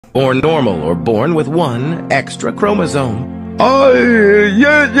or normal or born with one extra chromosome? Oh,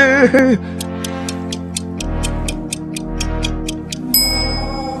 yeah.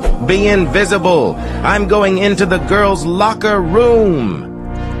 Be invisible. I'm going into the girls' locker room.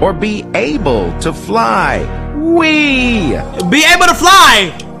 Or be able to fly. Wee! Be able to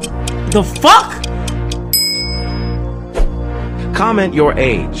fly! The fuck? Comment your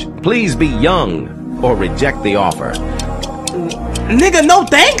age. Please be young or reject the offer. Nigga, no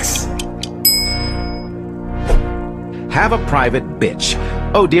thanks? Have a private bitch.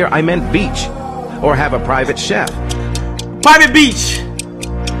 Oh dear, I meant beach. Or have a private chef. Private beach.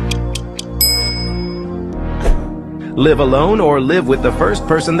 Live alone or live with the first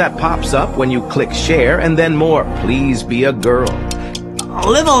person that pops up when you click share and then more. Please be a girl.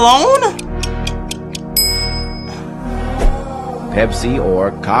 Live alone? Pepsi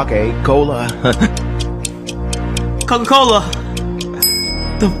or Coca-Cola. Coca-Cola.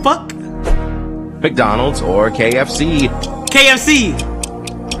 The fuck? McDonald's or KFC. KFC.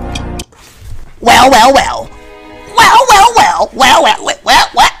 Well.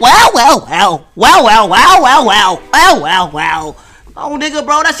 Oh, nigga,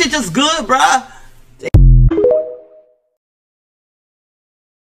 bro, that shit just good, bruh.